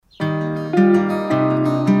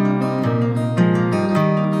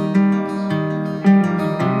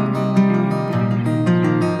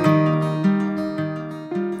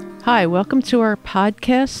Hi, welcome to our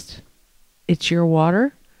podcast. It's Your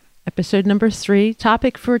Water, episode number 3.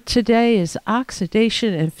 Topic for today is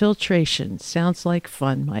oxidation and filtration. Sounds like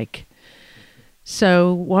fun, Mike.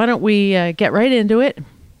 So why don't we get right into it?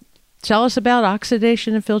 Tell us about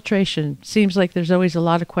oxidation and filtration. Seems like there's always a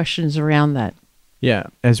lot of questions around that. Yeah,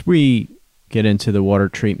 as we get into the water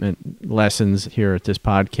treatment lessons here at this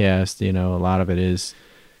podcast, a lot of it is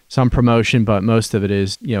some promotion, but most of it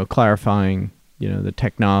is, clarifying, the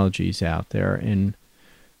technologies out there. And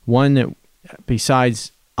one that,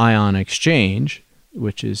 besides ion exchange,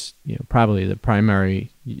 which is, probably the primary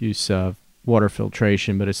use of water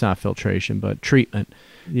filtration, but it's not filtration, but treatment.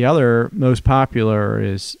 The other most popular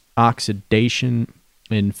is oxidation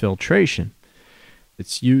and filtration.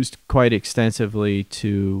 It's used quite extensively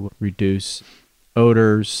to reduce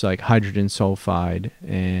odors like hydrogen sulfide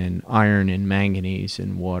and iron and manganese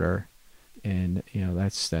in water. And,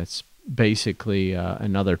 that's basically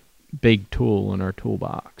another big tool in our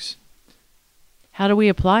toolbox. How do we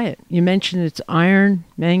apply it? You mentioned it's iron,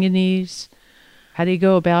 manganese. How do you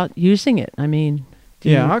go about using it? I mean, do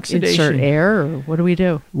you insert air, or what do we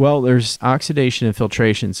do? Well, there's oxidation and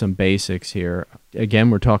filtration, some basics here. Again,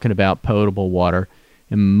 we're talking about potable water,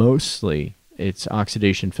 and mostly its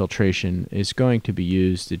oxidation filtration is going to be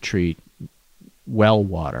used to treat well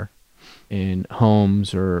water in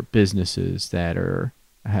homes or businesses that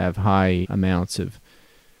have high amounts of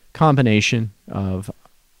combination of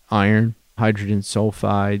iron, hydrogen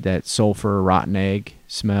sulfide, that sulfur rotten egg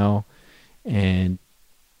smell, and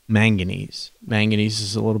manganese. Manganese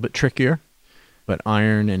is a little bit trickier, but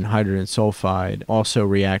iron and hydrogen sulfide also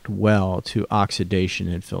react well to oxidation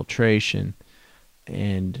and filtration.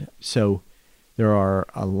 And so there are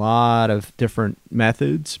a lot of different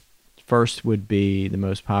methods. First would be, the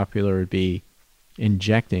most popular would be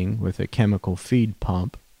injecting with a chemical feed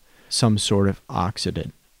pump some sort of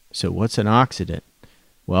oxidant. So what's an oxidant?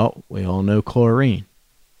 Well, we all know chlorine.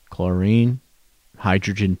 Chlorine,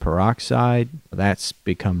 hydrogen peroxide, that's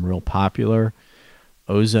become real popular.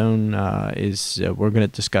 Ozone we're going to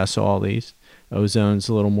discuss all these. Ozone's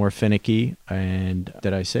a little more finicky. And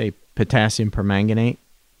did I say potassium permanganate?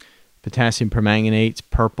 Potassium permanganate's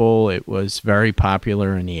purple. It was very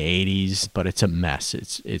popular in the 80s, but it's a mess.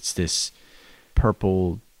 It's this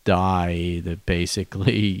purple dye that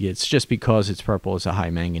basically, it's just because it's purple, it's a high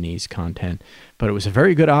manganese content. But it was a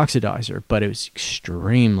very good oxidizer, but it was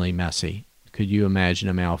extremely messy. Could you imagine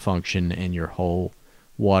a malfunction and your whole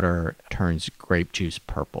water turns grape juice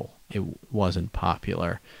purple? It wasn't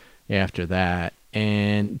popular after that.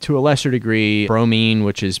 And to a lesser degree, bromine,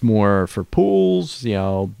 which is more for pools,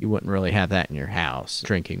 you wouldn't really have that in your house,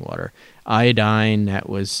 drinking water. Iodine, that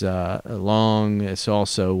was it's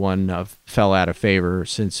also one fell out of favor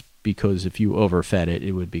because if you overfed it,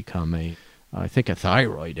 it would become a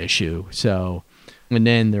thyroid issue. So, and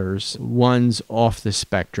then there's ones off the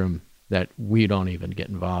spectrum that we don't even get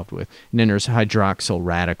involved with. And then there's hydroxyl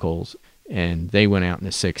radicals. And they went out in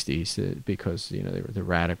the 60s because, they were the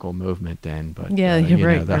radical movement then. But, yeah, you're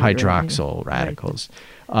right. The hydroxyl radicals.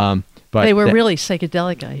 Right. But they were really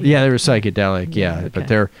psychedelic, I hear. Yeah, they were psychedelic, yeah. Okay.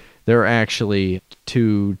 But they're actually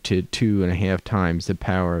 2 to 2.5 times the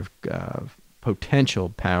power of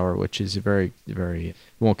potential power, which is very, very,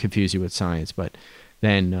 won't confuse you with science. But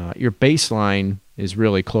then your baseline is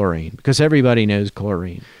really chlorine, because everybody knows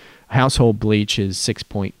chlorine. Household bleach is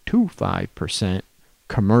 6.25%.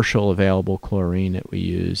 Commercial available chlorine that we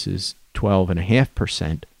use is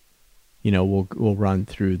 12.5%. We'll run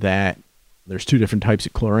through that. There's 2 different types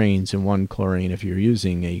of chlorines, and one chlorine, if you're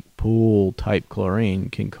using a pool type chlorine,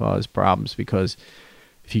 can cause problems because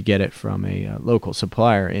if you get it from a local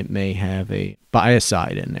supplier, it may have a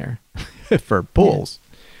biocide in there for pools.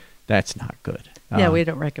 Yeah. That's not good. Yeah, we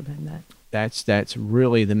don't recommend that. That's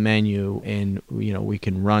really the menu, and we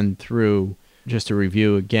can run through. Just to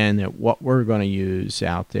review again, that what we're going to use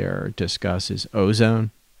out there, discuss, is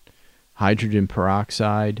ozone, hydrogen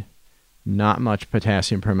peroxide, not much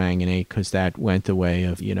potassium permanganate because that went the way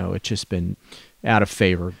of, it's just been out of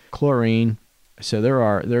favor. Chlorine. So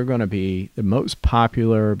they're going to be the most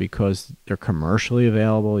popular because they're commercially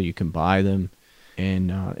available. You can buy them in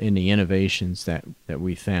the innovations that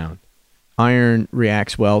we found. Iron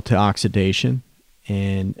reacts well to oxidation,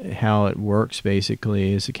 and how it works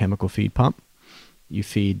basically is a chemical feed pump. You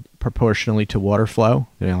feed proportionally to water flow.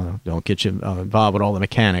 Don't get you involved with all the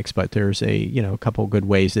mechanics, but there's a couple good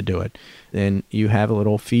ways to do it. Then you have a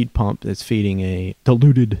little feed pump that's feeding a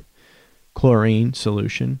diluted chlorine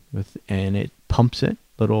solution and it pumps it,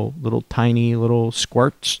 little tiny little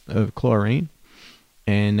squirts of chlorine,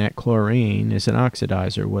 and that chlorine is an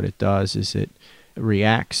oxidizer. What it does is it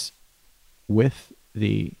reacts with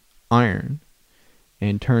the iron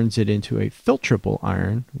and turns it into a filtrable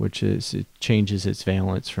iron, which is it changes its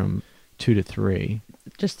valence from 2 to 3.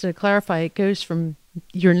 Just to clarify, it goes from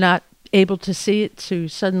you're not able to see it to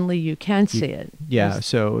suddenly you can see it. Yeah,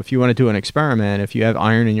 so if you want to do an experiment, if you have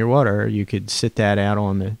iron in your water, you could sit that out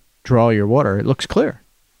on the draw your water. It looks clear.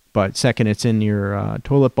 But second it's in your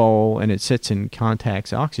toilet bowl and it sits in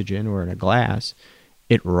contacts oxygen or in a glass,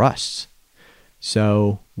 it rusts.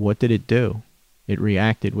 So what did it do? It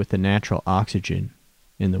reacted with the natural oxygen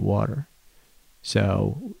in the water.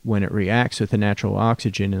 So when it reacts with the natural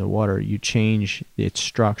oxygen in the water, you change its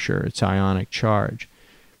structure, its ionic charge,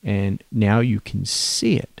 and now you can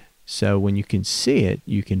see it. So when you can see it,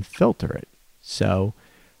 you can filter it. So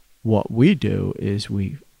what we do is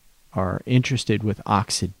we are interested with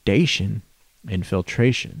oxidation and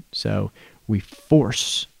filtration. So we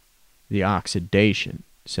force the oxidation.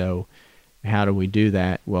 So how do we do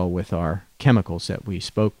that? Well, with our chemicals that we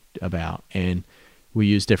spoke about, and we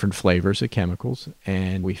use different flavors of chemicals,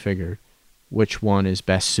 and we figured which one is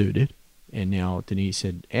best suited. And now Denise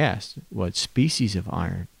had asked what species of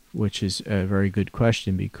iron, which is a very good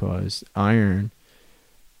question, because iron,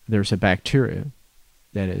 there's a bacteria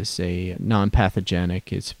that is a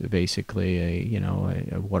non-pathogenic. It's basically a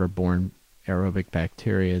waterborne aerobic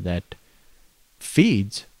bacteria that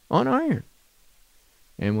feeds on iron.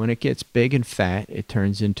 And when it gets big and fat, it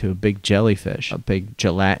turns into a big jellyfish, a big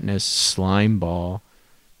gelatinous slime ball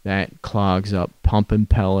that clogs up pump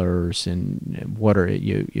impellers and water.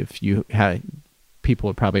 People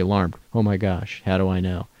are probably alarmed. Oh my gosh, how do I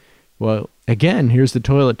know? Well, again, here's the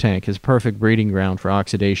toilet tank. It's a perfect breeding ground for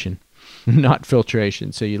oxidation, not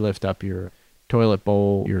filtration. So you lift up your toilet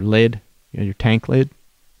bowl, your lid, your tank lid,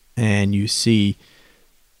 and you see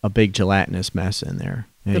a big gelatinous mess in there.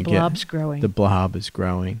 And the blob's growing. The blob is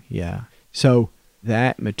growing, yeah. So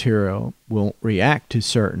that material will react to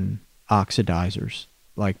certain oxidizers,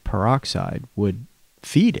 like peroxide would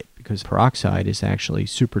feed it, because peroxide is actually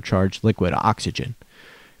supercharged liquid oxygen.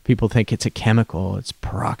 People think it's a chemical, it's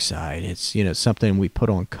peroxide, it's something we put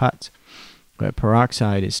on cuts. But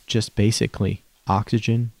peroxide is just basically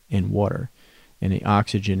oxygen and water, and the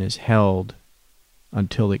oxygen is held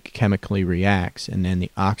until it chemically reacts, and then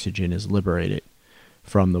the oxygen is liberated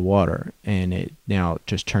from the water, and it now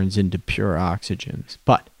just turns into pure oxygen.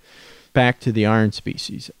 But back to the iron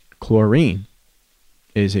species, chlorine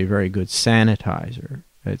is a very good sanitizer.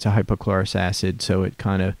 It's a hypochlorous acid, so it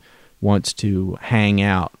kind of wants to hang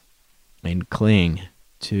out and cling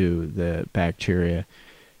to the bacteria,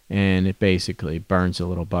 and it basically burns the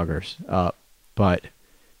little buggers up. But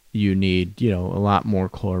you need, a lot more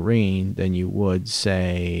chlorine than you would,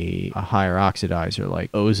 say, a higher oxidizer like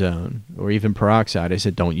ozone or even peroxide. I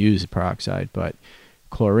said don't use peroxide, but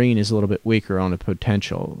chlorine is a little bit weaker on the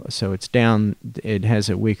potential. So it has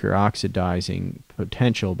a weaker oxidizing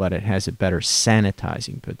potential, but it has a better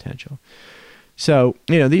sanitizing potential. So,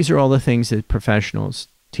 these are all the things that professionals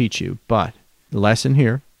teach you. But the lesson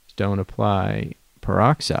here is don't apply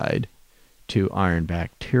peroxide to iron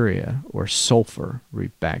bacteria or sulfur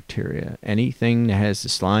bacteria. Anything that has the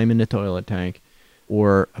slime in the toilet tank,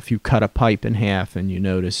 or if you cut a pipe in half and you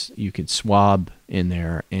notice you could swab in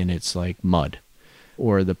there and it's like mud,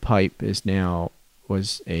 or the pipe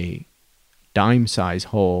was a dime size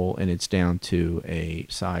hole and it's down to a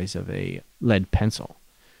size of a lead pencil,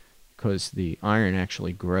 because the iron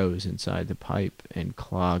actually grows inside the pipe and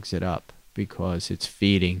clogs it up, because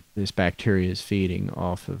this bacteria is feeding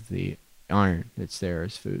off of the iron that's there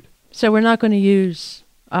as food. So we're not going to use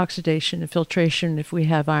oxidation and filtration if we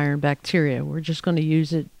have iron bacteria. We're just going to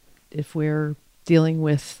use it if we're dealing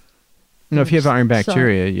with... No, if you have iron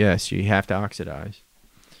bacteria, yes, you have to oxidize.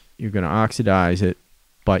 You're going to oxidize it,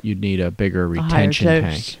 but you'd need a bigger retention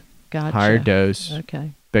tank. Gotcha. Higher dose,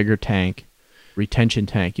 okay. Bigger tank. Retention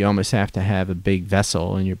tank, you almost have to have a big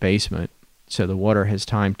vessel in your basement so the water has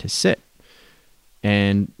time to sit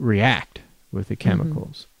and react with the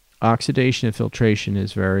chemicals. Mm-hmm. Oxidation and filtration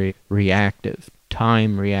is very reactive,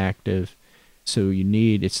 time reactive. So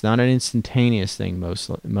it's not an instantaneous thing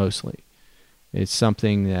mostly. It's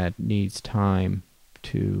something that needs time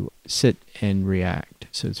to sit and react.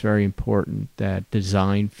 So it's very important that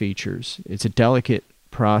design features. It's a delicate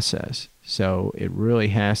process, so it really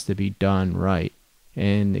has to be done right,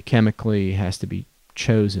 and it chemically has to be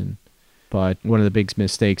chosen. But one of the big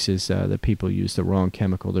mistakes is that people use the wrong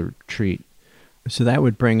chemical to treat. So that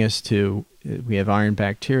would bring us to, we have iron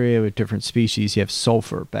bacteria with different species. You have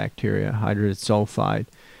sulfur bacteria, hydrogen sulfide,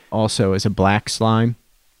 also as a black slime.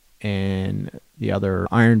 And the other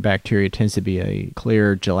iron bacteria tends to be a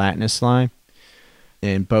clear gelatinous slime.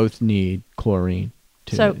 And both need chlorine.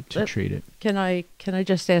 to treat it. Can I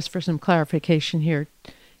just ask for some clarification here?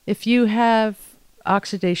 If you have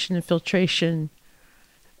oxidation and filtration,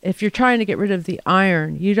 if you're trying to get rid of the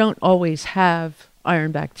iron, you don't always have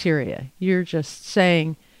iron bacteria. You're just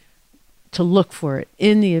saying to look for it.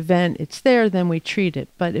 In the event it's there, then we treat it.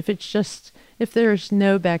 But if there's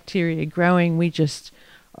no bacteria growing, we just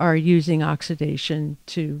are using oxidation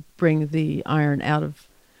to bring the iron out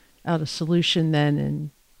of solution and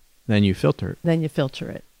then you filter it. Then you filter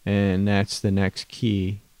it. And that's the next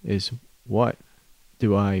key, is what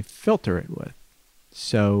do I filter it with?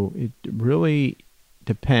 So it really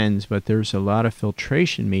depends, but there's a lot of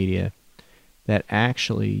filtration media that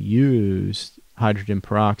actually use hydrogen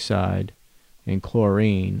peroxide and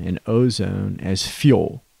chlorine and ozone as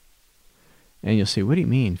fuel. And you'll say, what do you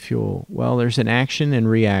mean fuel? Well, there's an action and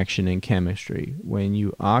reaction in chemistry. When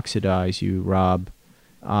you oxidize, you rob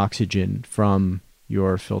oxygen from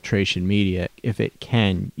your filtration media if it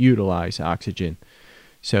can utilize oxygen.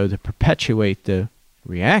 So to perpetuate the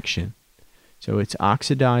reaction, so it's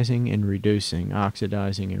oxidizing and reducing,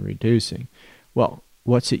 oxidizing and reducing. Well,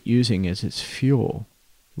 what's it using as its fuel?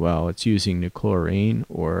 Well, it's using the chlorine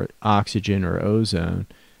or oxygen or ozone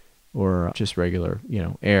or just regular,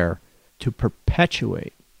 air to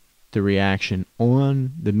perpetuate the reaction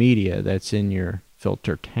on the media that's in your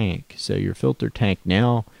filter tank. So your filter tank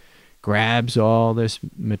now grabs all this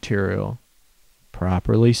material,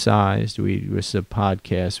 properly sized. This is a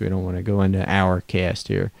podcast. We don't want to go into our cast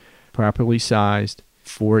here. Properly sized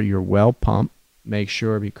for your well pump. Make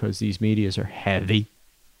sure, because these medias are heavy,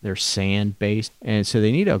 they're sand based, and so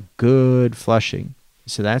they need a good flushing.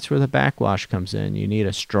 So that's where the backwash comes in. You need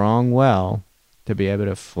a strong well to be able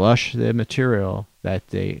to flush the material that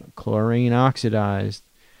the chlorine oxidized,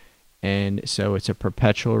 and so it's a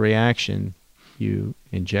perpetual reaction. You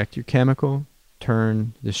inject your chemical,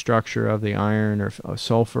 turn the structure of the iron or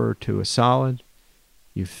sulfur to a solid,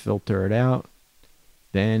 you filter it out,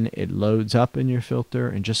 then it loads up in your filter,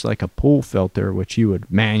 and just like a pool filter, which you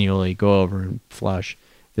would manually go over and flush,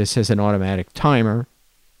 this has an automatic timer,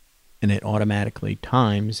 and it automatically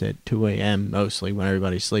times at 2 a.m. mostly when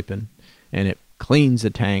everybody's sleeping, and it cleans the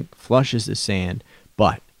tank, flushes the sand.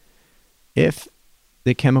 But if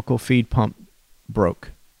the chemical feed pump broke,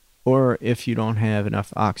 or if you don't have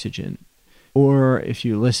enough oxygen, or if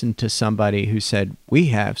you listen to somebody who said, we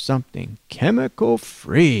have something chemical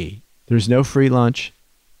free. There's no free lunch.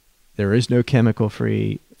 There is no chemical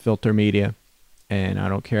free filter media. And I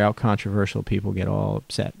don't care how controversial people get all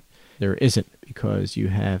upset. There isn't, because you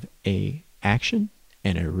have a action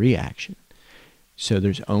and a reaction. So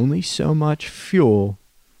there's only so much fuel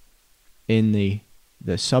in the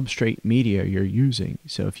substrate media you're using.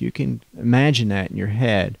 So if you can imagine that in your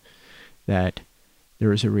head, that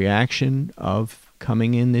there is a reaction of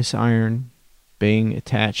coming in this iron, being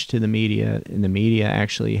attached to the media, and the media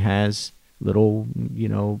actually has little,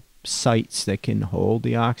 sites that can hold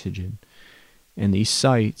the oxygen. And these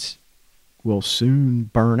sites will soon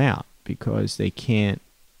burn out because they can't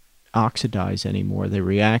oxidize anymore. The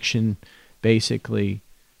reaction basically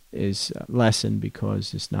is lessened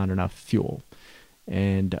because there's not enough fuel.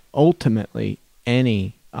 And ultimately,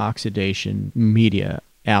 any oxidation media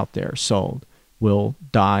out there sold will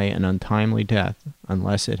die an untimely death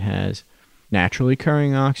unless it has naturally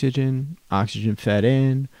occurring oxygen, oxygen fed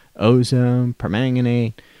in, ozone,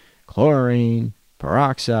 permanganate, chlorine,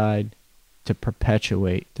 peroxide, to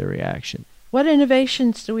perpetuate the reaction. What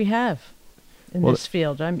innovations do we have in this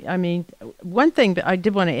field? I mean, one thing that I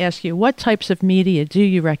did want to ask you, what types of media do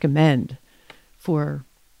you recommend for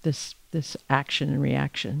this action and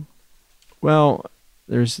reaction? Well,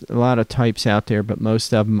 there's a lot of types out there, but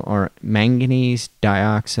most of them are manganese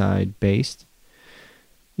dioxide based.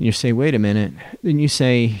 And you say, wait a minute. Then you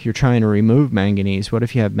say you're trying to remove manganese. What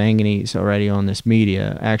if you have manganese already on this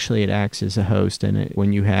media? Actually, it acts as a host, and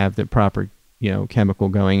when you have the proper chemical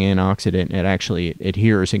going in, oxidant, it actually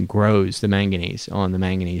adheres and grows the manganese on the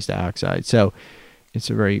manganese dioxide. So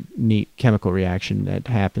it's a very neat chemical reaction that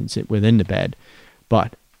happens within the bed.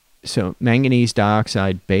 But so manganese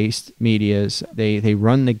dioxide based medias, they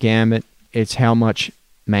run the gamut. It's how much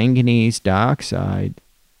manganese dioxide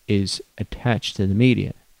is attached to the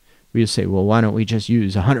media. We just say, well, why don't we just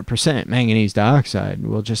use 100% manganese dioxide?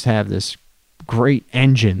 We'll just have this great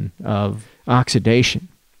engine of oxidation.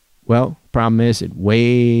 Well, problem is it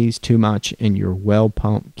weighs too much, and your well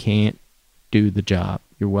pump can't do the job.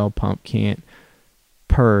 Your well pump can't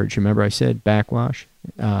purge. Remember I said backwash?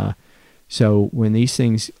 So when these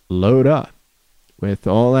things load up with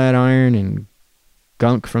all that iron and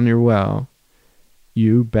gunk from your well,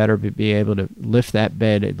 you better be able to lift that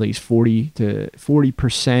bed at least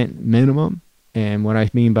 40% minimum And what I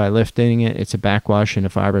mean by lifting it, it's a backwash in a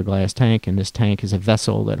fiberglass tank, and this tank is a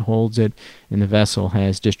vessel that holds it, and the vessel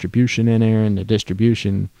has distribution in there, and the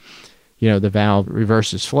distribution, the valve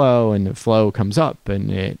reverses flow, and the flow comes up,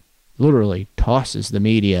 and it literally tosses the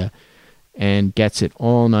media and gets it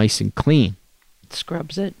all nice and clean.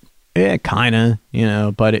 Scrubs it. Yeah, kind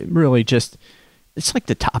of, but it really just, it's like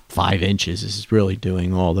the top 5 inches is really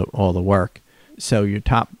doing all the work. So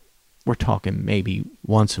we're talking maybe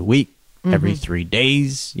once a week, every 3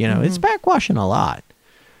 days, it's backwashing a lot.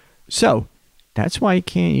 So that's why you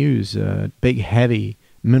can't use a big, heavy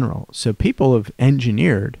mineral. So people have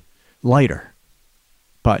engineered lighter.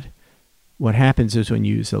 But what happens is when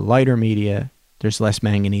you use a lighter media, there's less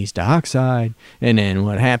manganese dioxide. And then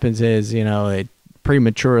what happens is, it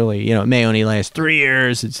prematurely, it may only last 3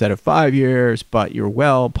 years instead of 5 years, but your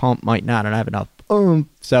well pump might not have enough oomph.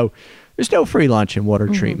 So there's no free lunch in water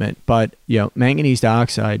treatment, but manganese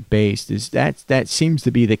dioxide based that seems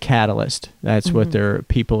to be the catalyst. That's what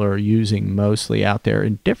people are using mostly out there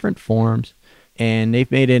in different forms, and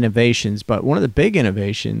they've made innovations. But one of the big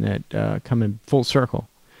innovation that come in full circle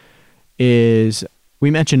is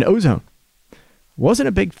we mentioned ozone. Wasn't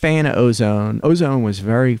a big fan of ozone. Ozone was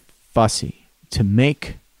very fussy. To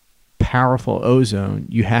make powerful ozone,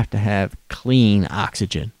 you have to have clean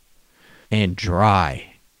oxygen and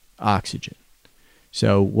dry oxygen.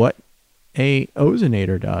 So what a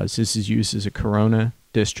ozonator does, this is used as a corona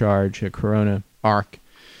discharge, a corona arc,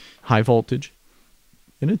 high voltage,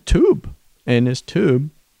 in a tube. And this tube,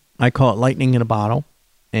 I call it lightning in a bottle,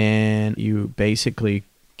 and you basically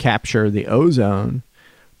capture the ozone,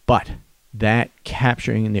 but that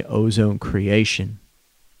capturing the ozone creation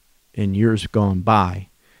in years gone by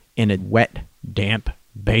in a wet, damp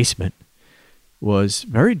basement was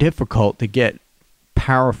very difficult to get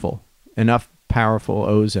enough powerful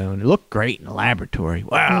ozone. It looked great in the laboratory.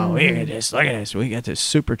 Wow, look at this. We got this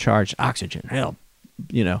supercharged oxygen.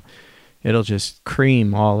 It'll just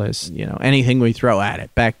cream all this, anything we throw at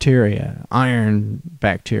it. Bacteria, iron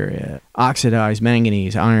bacteria, oxidized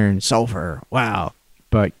manganese, iron, sulfur. Wow.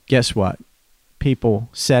 But guess what? People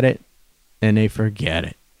set it and they forget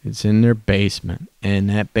it. It's in their basement. And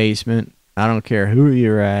that basement, I don't care who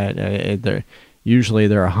you're at, usually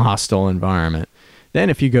they're a hostile environment. Then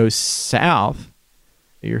if you go south,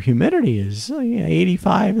 your humidity is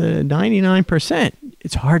 85 to 99%.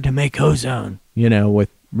 It's hard to make ozone, with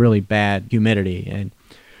really bad humidity.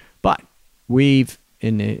 But we've,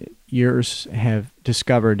 in the years, have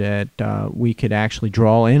discovered that we could actually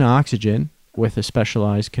draw in oxygen with a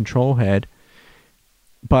specialized control head.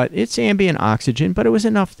 But it's ambient oxygen, but it was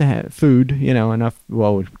enough to have food,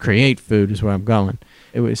 create food is where I'm going.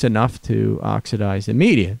 It was enough to oxidize the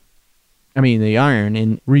media. The iron,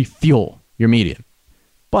 and refuel your media.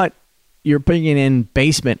 But you're bringing in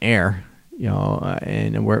basement air,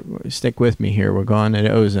 and stick with me here. We're going to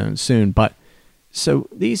ozone soon. But so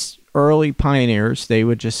these early pioneers, they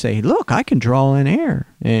would just say, look, I can draw in air,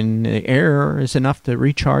 and the air is enough to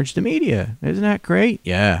recharge the media. Isn't that great?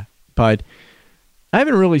 Yeah. But I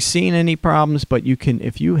haven't really seen any problems, but you can,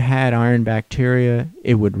 if you had iron bacteria,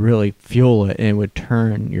 it would really fuel it, and it would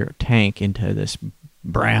turn your tank into this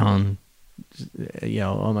brown,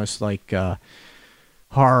 almost like a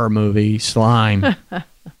horror movie slime.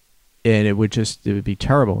 And it would be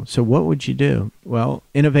terrible. So what would you do? Well,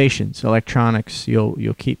 innovations, electronics,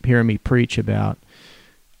 you'll keep hearing me preach about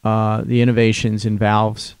the innovations in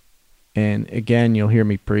valves. And again, you'll hear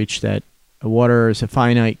me preach that water is a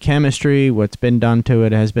finite chemistry. What's been done to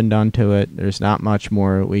it has been done to it. There's not much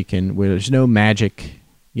more there's no magic,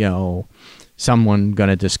 someone going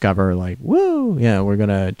to discover like, woo, we're going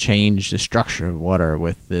to change the structure of water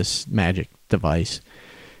with this magic device.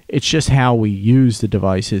 It's just how we use the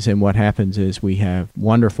devices, and what happens is we have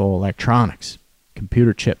wonderful electronics,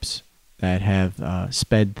 computer chips that have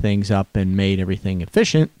sped things up and made everything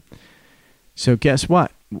efficient. So guess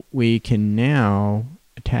what? We can now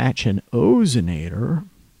attach an ozonator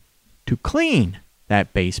to clean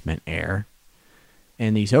that basement air.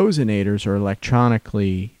 And these ozonators are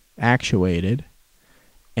electronically actuated,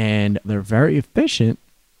 and they're very efficient,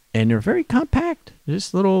 and they're very compact.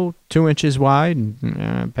 Just little 2 inches wide and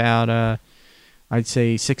about, I'd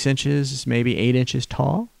say 6 inches, maybe 8 inches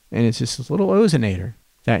tall. And it's just this little ozonator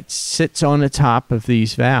that sits on the top of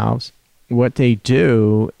these valves. What they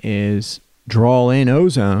do is draw in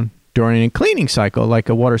ozone during a cleaning cycle, like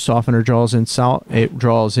a water softener draws in salt. It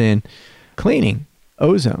draws in cleaning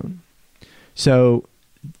ozone. So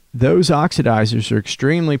those oxidizers are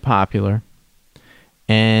extremely popular,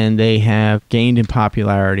 and they have gained in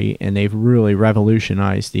popularity, and they've really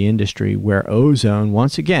revolutionized the industry, where ozone,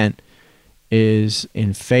 once again, is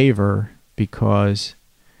in favor because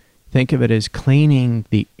think of it as cleaning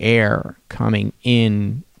the air coming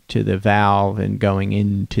in to the valve and going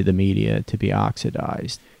into the media to be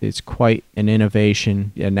oxidized. It's quite an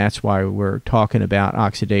innovation, and that's why we're talking about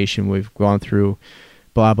oxidation. We've gone through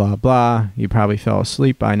blah, blah, blah. You probably fell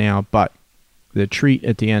asleep by now, but the treat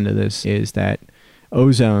at the end of this is that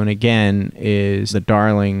ozone, again, is the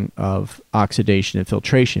darling of oxidation and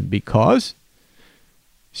filtration because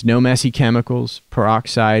there's no messy chemicals.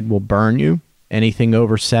 Peroxide will burn you. Anything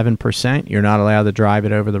over 7%, you're not allowed to drive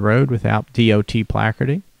it over the road without DOT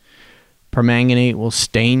placarding. Permanganate will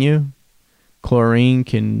stain you. Chlorine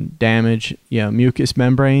can damage, mucous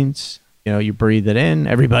membranes. You breathe it in.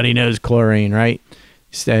 Everybody knows chlorine, right?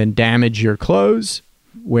 And damage your clothes.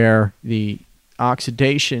 Where the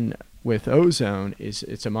oxidation with ozone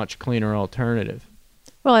it's a much cleaner alternative.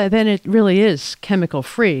 Well, then it really is chemical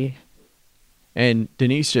free. And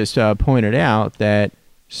Denise just pointed out that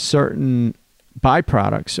certain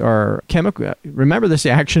byproducts are chemical. Remember this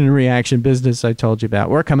action and reaction business I told you about?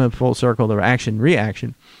 We're coming full circle to action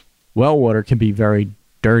reaction. Well water can be very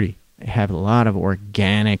dirty. Have a lot of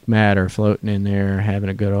organic matter floating in there, having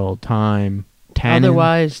a good old time. Tannin,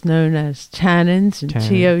 otherwise known as tannins and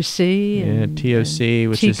TOC. And TOC,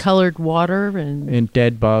 which is tea-colored water and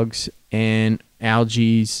dead bugs and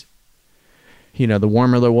algae. The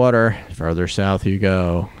warmer the water, further south you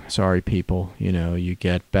go. Sorry, people. You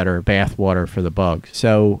get better bath water for the bugs.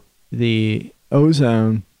 So the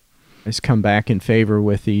ozone has come back in favor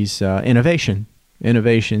with these innovations.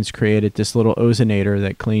 Created this little ozonator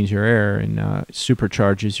that cleans your air and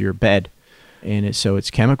supercharges your bed. And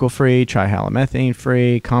it's chemical free, trihalomethane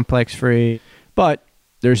free, complex free. But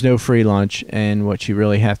there's no free lunch, and what you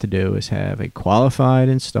really have to do is have a qualified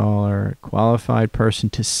installer, a qualified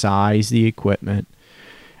person to size the equipment.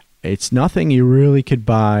 It's nothing you really could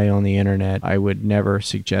buy on the internet. I would never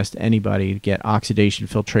suggest anybody get oxidation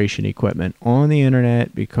filtration equipment on the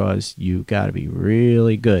internet because you got to be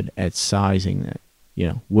really good at sizing it.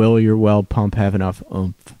 Will your well pump have enough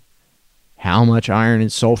oomph? How much iron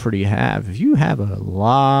and sulfur do you have? If you have a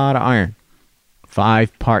lot of iron,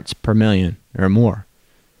 5 parts per million or more,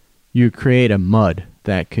 you create a mud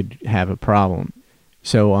that could have a problem.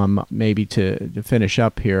 So maybe to finish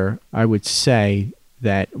up here, I would say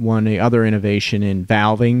that the other innovation in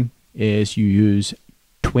valving is you use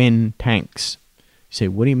twin tanks. You say,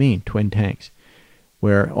 what do you mean, twin tanks?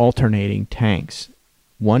 We're alternating tanks.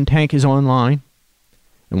 One tank is online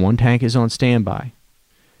and one tank is on standby.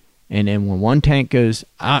 And then when one tank goes,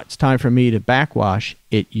 it's time for me to backwash,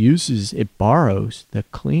 it borrows the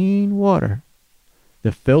clean water,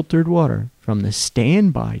 the filtered water from the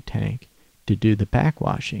standby tank to do the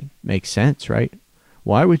backwashing. Makes sense, right?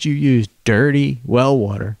 Why would you use dirty well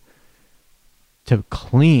water to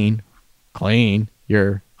clean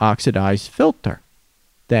your oxidized filter?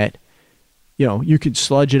 That, you could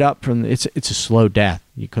sludge it up from, it's a slow death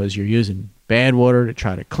because you're using bad water to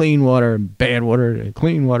try to clean water and bad water to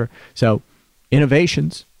clean water. So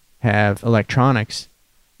innovations have electronics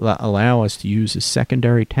allow us to use a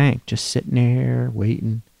secondary tank just sitting there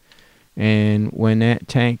waiting. And when that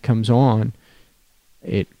tank comes on,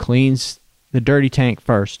 it cleans the dirty tank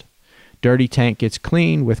first. Dirty tank gets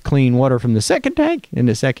cleaned with clean water from the second tank. And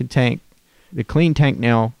the second tank, the clean tank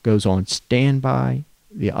now goes on standby.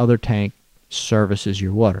 The other tank services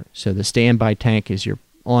your water. So the standby tank is your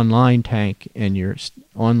online tank, and your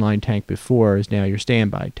online tank before is now your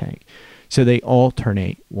standby tank. So they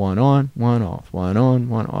alternate, one on, one off, one on,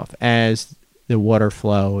 one off as the water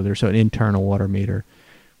flow. There's an internal water meter,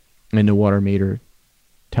 and the water meter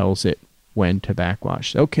tells it when to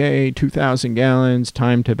backwash. Okay, 2,000 gallons,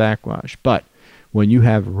 time to backwash. But when you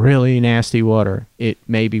have really nasty water, it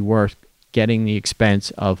may be worth getting the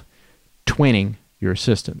expense of twinning your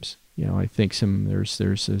systems. I think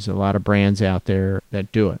there's a lot of brands out there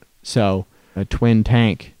that do it. So a twin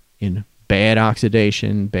tank in bad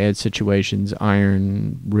oxidation, bad situations,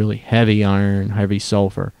 iron, really heavy iron, heavy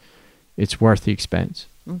sulfur, it's worth the expense.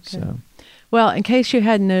 Okay. So. Well, in case you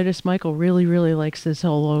hadn't noticed, Michael really, really likes this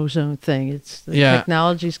whole ozone thing.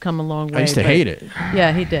 Technology's come a long way. I used to hate it.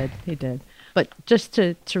 Yeah, he did. But just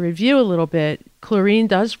to review a little bit, chlorine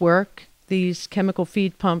does work. These chemical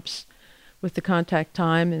feed pumps with the contact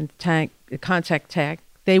time and the contact tank,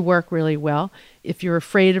 they work really well. If you're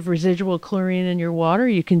afraid of residual chlorine in your water,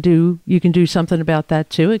 you can do something about that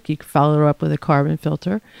too. You can follow it up with a carbon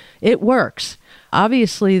filter. It works.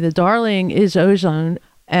 Obviously, the darling is ozone,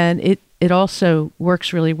 and it also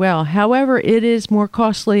works really well. However, it is more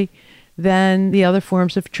costly than the other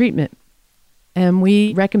forms of treatment. And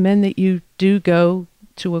we recommend that you do go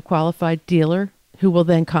to a qualified dealer who will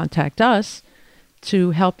then contact us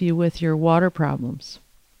to help you with your water problems.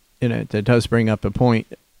 That does bring up a point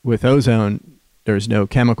with ozone. There's no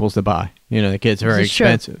chemicals to buy. It gets very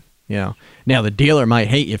expensive. Now the dealer might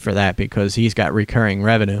hate you for that because he's got recurring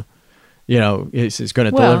revenue. It's going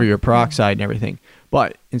to deliver your peroxide and everything.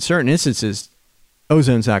 But in certain instances,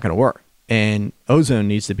 ozone's not going to work, and ozone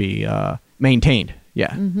needs to be maintained.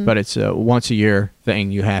 Yeah, but it's a once a year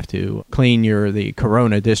thing. You have to clean the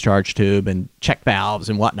corona discharge tube and check valves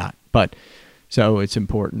and whatnot. But so it's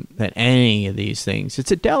important that any of these things,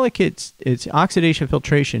 it's oxidation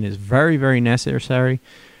filtration is very, very necessary,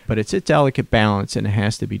 but it's a delicate balance and it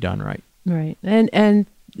has to be done right. Right. And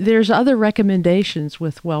there's other recommendations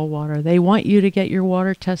with well water. They want you to get your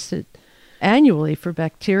water tested annually for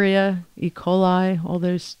bacteria, E. coli, all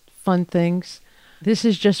those fun things. This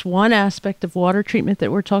is just one aspect of water treatment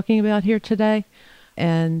that we're talking about here today.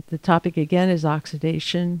 And the topic again is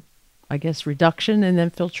oxidation, I guess reduction, and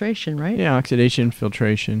then filtration, right? Yeah, oxidation,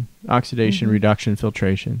 filtration, reduction,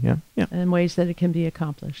 filtration. Yeah. And ways that it can be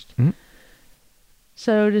accomplished. Mm-hmm.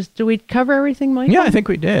 So do we cover everything, Mike? Yeah, I think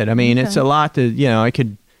we did. I mean, It's a lot to, I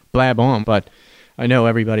could blab on, but I know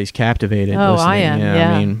everybody's captivated listening. I am.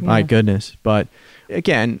 Yeah, I mean, my goodness. But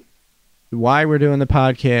again, why we're doing the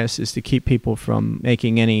podcast is to keep people from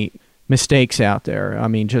making any mistakes out there. I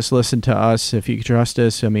mean, just listen to us if you trust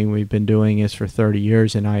us. I mean, we've been doing this for 30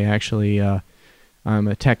 years, and I actually, I'm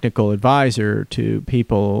a technical advisor to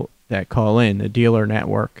people that call in, the dealer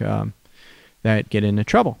network, that get into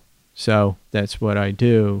trouble. So that's what I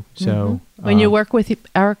do. So when you work with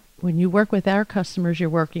our customers, you're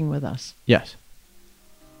working with us. Yes.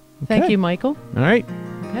 Thank you, Michael. All right.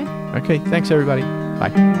 Okay. Okay. Thanks, everybody.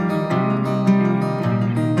 Bye.